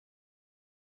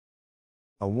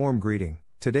A warm greeting.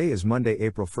 Today is Monday,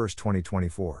 April 1,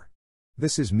 2024.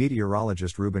 This is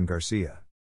meteorologist Ruben Garcia.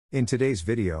 In today's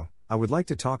video, I would like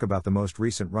to talk about the most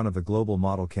recent run of the global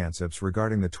model CanSIPS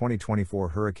regarding the 2024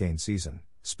 hurricane season,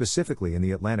 specifically in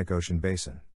the Atlantic Ocean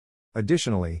basin.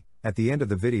 Additionally, at the end of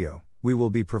the video, we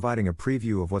will be providing a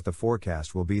preview of what the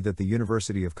forecast will be that the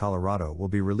University of Colorado will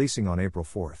be releasing on April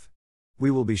 4.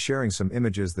 We will be sharing some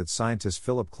images that scientist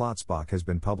Philip Klotzbach has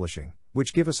been publishing,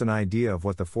 which give us an idea of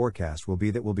what the forecast will be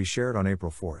that will be shared on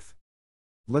April 4.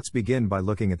 Let's begin by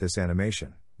looking at this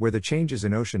animation, where the changes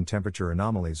in ocean temperature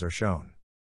anomalies are shown.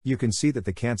 You can see that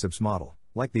the CanSIPS model,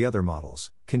 like the other models,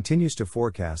 continues to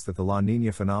forecast that the La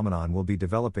Niña phenomenon will be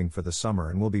developing for the summer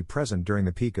and will be present during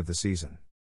the peak of the season.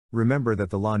 Remember that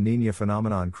the La Niña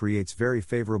phenomenon creates very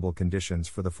favorable conditions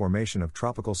for the formation of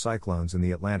tropical cyclones in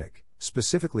the Atlantic,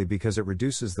 specifically because it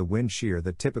reduces the wind shear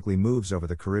that typically moves over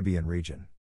the Caribbean region.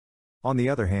 On the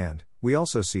other hand, we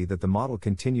also see that the model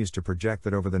continues to project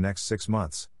that over the next 6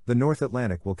 months, the North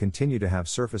Atlantic will continue to have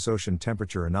surface ocean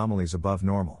temperature anomalies above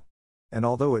normal. And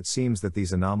although it seems that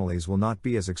these anomalies will not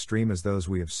be as extreme as those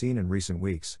we have seen in recent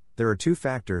weeks, there are two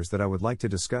factors that I would like to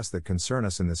discuss that concern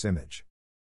us in this image.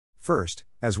 First,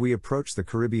 as we approach the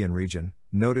Caribbean region,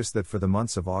 notice that for the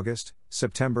months of August,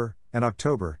 September, and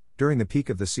October, during the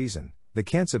peak of the season, the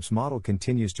CanSIPS model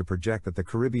continues to project that the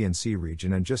Caribbean Sea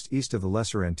region and just east of the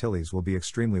Lesser Antilles will be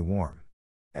extremely warm.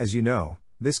 As you know,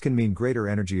 this can mean greater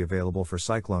energy available for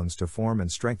cyclones to form and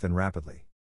strengthen rapidly.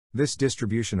 This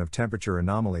distribution of temperature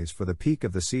anomalies for the peak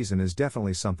of the season is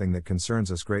definitely something that concerns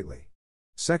us greatly.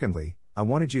 Secondly, I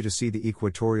wanted you to see the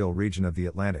equatorial region of the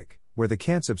Atlantic, where the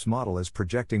CanSIPS model is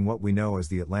projecting what we know as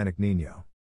the Atlantic Niño.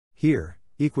 Here,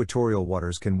 equatorial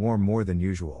waters can warm more than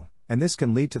usual, and this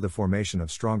can lead to the formation of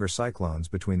stronger cyclones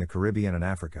between the Caribbean and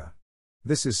Africa.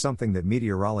 This is something that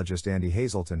meteorologist Andy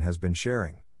Hazelton has been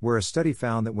sharing, where a study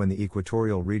found that when the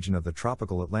equatorial region of the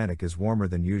tropical Atlantic is warmer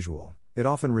than usual, it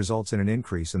often results in an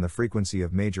increase in the frequency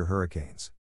of major hurricanes.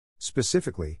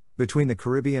 Specifically, between the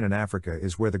Caribbean and Africa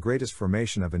is where the greatest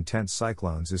formation of intense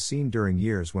cyclones is seen during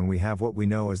years when we have what we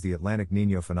know as the Atlantic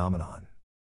Niño phenomenon.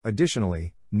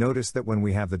 Additionally, notice that when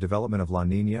we have the development of La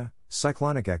Niña,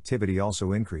 cyclonic activity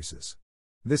also increases.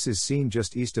 This is seen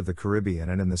just east of the Caribbean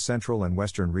and in the central and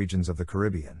western regions of the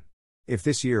Caribbean. If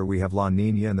this year we have La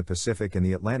Niña in the Pacific and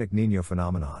the Atlantic Niño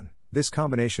phenomenon, this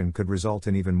combination could result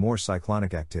in even more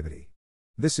cyclonic activity.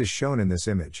 This is shown in this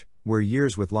image, where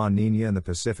years with La Niña in the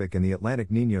Pacific and the Atlantic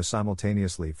Niño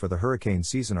simultaneously for the hurricane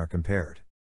season are compared.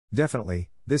 Definitely,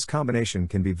 this combination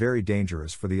can be very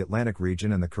dangerous for the Atlantic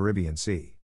region and the Caribbean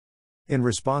Sea. In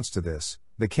response to this,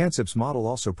 the CanSIPS model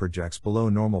also projects below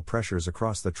normal pressures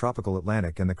across the tropical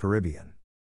Atlantic and the Caribbean.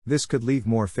 This could leave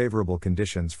more favorable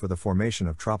conditions for the formation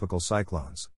of tropical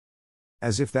cyclones.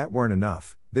 As if that weren't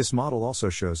enough, this model also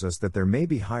shows us that there may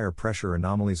be higher pressure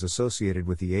anomalies associated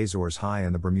with the Azores High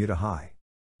and the Bermuda High.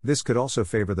 This could also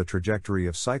favor the trajectory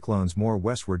of cyclones more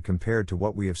westward compared to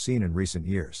what we have seen in recent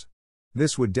years.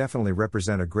 This would definitely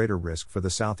represent a greater risk for the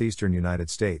southeastern United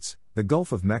States, the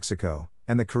Gulf of Mexico,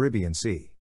 and the Caribbean Sea.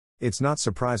 It's not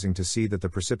surprising to see that the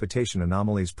precipitation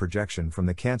anomalies projection from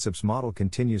the CanSIPS model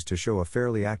continues to show a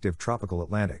fairly active tropical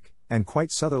Atlantic, and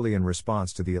quite southerly in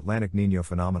response to the Atlantic Niño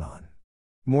phenomenon.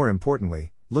 More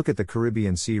importantly, look at the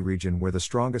Caribbean Sea region where the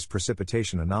strongest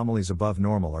precipitation anomalies above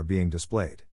normal are being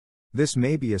displayed. This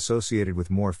may be associated with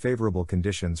more favorable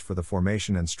conditions for the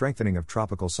formation and strengthening of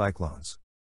tropical cyclones.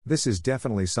 This is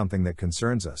definitely something that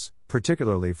concerns us,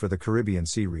 particularly for the Caribbean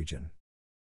Sea region.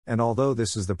 And although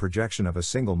this is the projection of a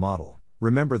single model,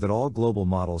 remember that all global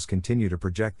models continue to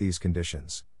project these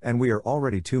conditions, and we are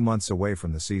already 2 months away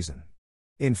from the season.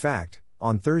 In fact,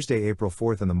 on Thursday, April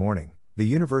 4 in the morning, the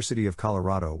University of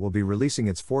Colorado will be releasing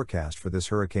its forecast for this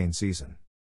hurricane season.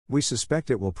 We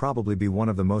suspect it will probably be one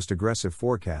of the most aggressive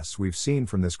forecasts we've seen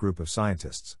from this group of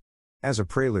scientists. As a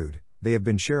prelude, they have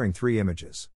been sharing 3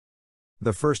 images.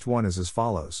 The first one is as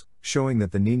follows, showing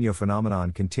that the Niño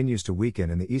phenomenon continues to weaken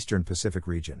in the eastern Pacific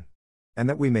region, and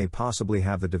that we may possibly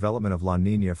have the development of La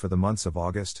Niña for the months of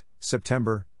August,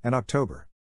 September, and October.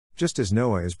 Just as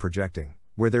NOAA is projecting,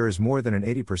 where there is more than an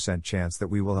 80% chance that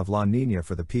we will have La Niña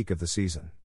for the peak of the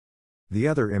season. The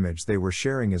other image they were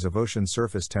sharing is of ocean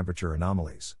surface temperature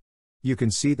anomalies. You can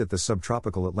see that the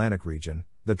subtropical Atlantic region,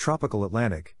 the tropical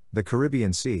Atlantic, the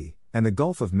Caribbean Sea, and the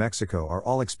Gulf of Mexico are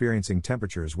all experiencing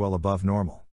temperatures well above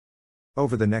normal.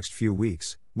 Over the next few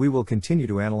weeks, we will continue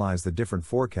to analyze the different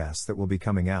forecasts that will be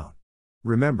coming out.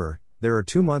 Remember, there are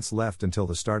 2 months left until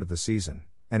the start of the season,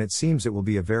 and it seems it will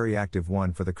be a very active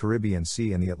one for the Caribbean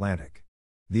Sea and the Atlantic.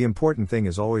 The important thing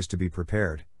is always to be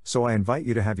prepared, so I invite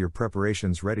you to have your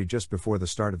preparations ready just before the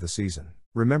start of the season.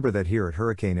 Remember that here at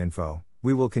Hurricane Info,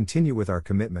 We will continue with our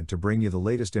commitment to bring you the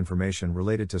latest information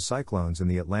related to cyclones in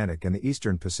the Atlantic and the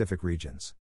Eastern Pacific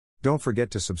regions. Don't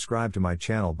forget to subscribe to my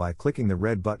channel by clicking the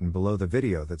red button below the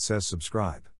video that says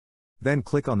subscribe. Then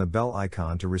click on the bell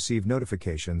icon to receive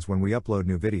notifications when we upload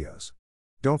new videos.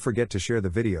 Don't forget to share the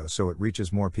video so it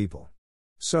reaches more people.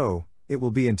 So, it will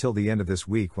be until the end of this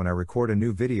week when I record a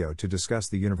new video to discuss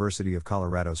the University of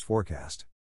Colorado's forecast.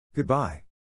 Goodbye.